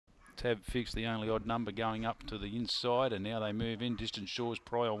tab fixed, the only odd number going up to the inside, and now they move in. Distant Shores,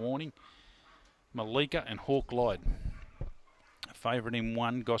 Prior Warning, Malika and Hawk Light. Favourite in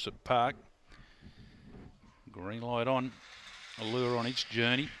 1, Gossip Park. Green light on, Allure on its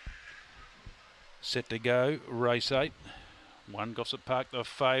journey. Set to go, race 8. 1, Gossip Park, the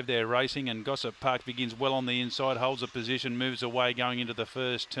fave. They're racing, and Gossip Park begins well on the inside, holds a position, moves away going into the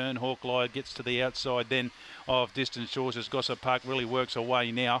first turn. Hawk Light gets to the outside then of Distant Shores as Gossip Park really works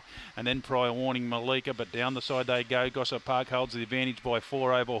away now. And then Prior Warning, Malika, but down the side they go. Gossip Park holds the advantage by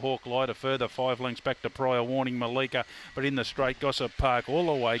 4 over Hawk Light. A further 5 lengths back to Prior Warning, Malika. But in the straight, Gossip Park all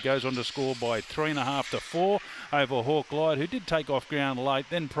the way goes on to score by 3.5 to 4 over Hawk Light, who did take off ground late.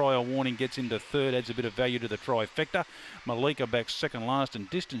 Then Prior Warning gets into third, adds a bit of value to the trifecta. Malika back second last, and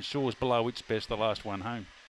Distant Shores below its best, the last one home.